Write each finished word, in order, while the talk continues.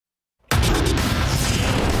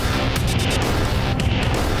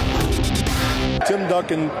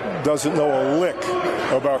Duncan doesn't know a lick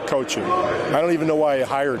about coaching. I don't even know why I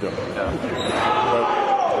hired him.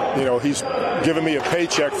 But, you know, he's given me a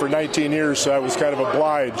paycheck for 19 years, so I was kind of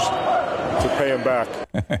obliged to pay him back.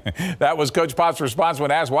 That was Coach Pop's response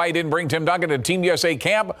when asked why he didn't bring Tim Duncan to Team USA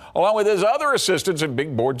camp along with his other assistants in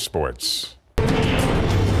big board sports.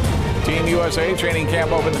 Team USA training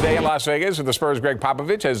camp opened today in Las Vegas with the Spurs' Gregg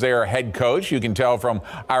Popovich as their head coach. You can tell from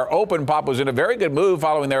our open, Pop was in a very good mood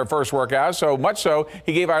following their first workout, so much so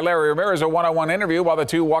he gave our Larry Ramirez a one-on-one interview while the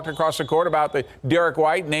two walked across the court about the Derrick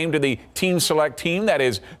White named to the team select team that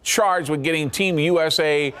is charged with getting Team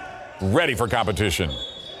USA ready for competition.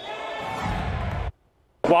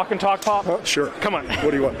 Walk and talk, Pop? Sure. Come on.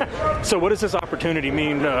 What do you want? So what does this opportunity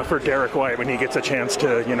mean for Derrick White when he gets a chance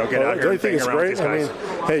to, you know, get out here? I think it's great. I mean,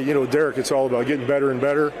 hey, you know, Derrick, it's all about getting better and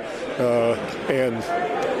better. And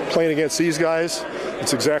playing against these guys,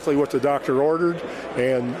 it's exactly what the doctor ordered.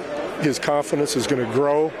 And his confidence is going to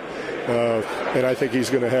grow. And I think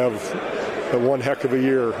he's going to have one heck of a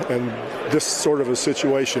year. And this sort of a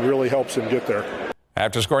situation really helps him get there.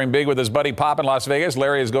 After scoring big with his buddy Pop in Las Vegas,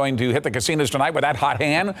 Larry is going to hit the casinos tonight with that hot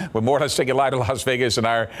hand. With more, let's take it live to Las Vegas and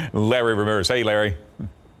our Larry Ramirez. Hey, Larry.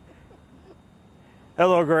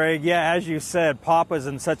 Hello, Greg. Yeah, as you said, Pop was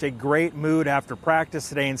in such a great mood after practice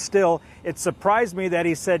today, and still, it surprised me that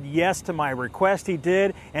he said yes to my request. He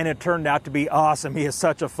did, and it turned out to be awesome. He is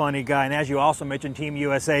such a funny guy, and as you also mentioned, Team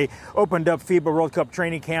USA opened up FIBA World Cup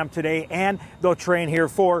training camp today, and they'll train here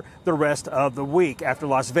for the rest of the week. After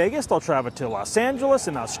Las Vegas, they'll travel to Los Angeles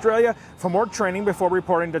and Australia for more training before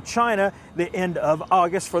reporting to China the end of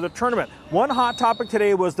August for the tournament. One hot topic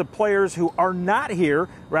today was the players who are not here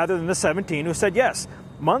rather than the 17 who said yes.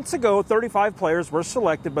 Months ago, 35 players were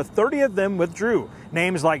selected, but 30 of them withdrew.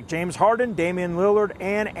 Names like James Harden, Damian Lillard,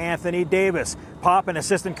 and Anthony Davis. Pop and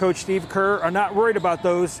assistant coach Steve Kerr are not worried about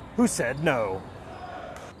those who said no.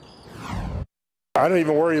 I don't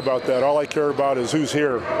even worry about that. All I care about is who's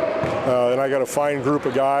here. And I got a fine group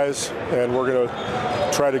of guys, and we're going to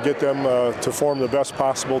try to get them to form the best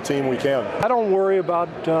possible team we can. I don't worry about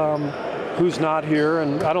who's not here,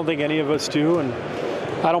 and I don't think any of us do. And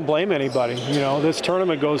I don't blame anybody. You know, this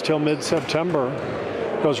tournament goes till mid-September,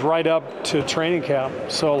 goes right up to training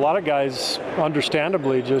camp. So a lot of guys,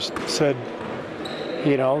 understandably, just said,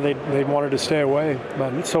 you know, they wanted to stay away.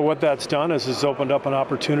 But so what that's done is it's opened up an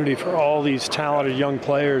opportunity for all these talented young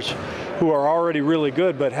players who are already really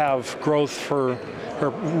good, but have growth or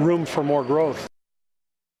room for more growth.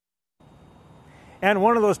 And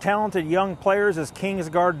one of those talented young players is Kings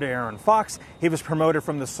guard De'Aaron Fox. He was promoted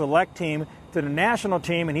from the select team to the national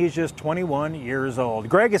team, and he's just 21 years old.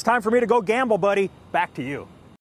 Greg, it's time for me to go gamble, buddy. Back to you.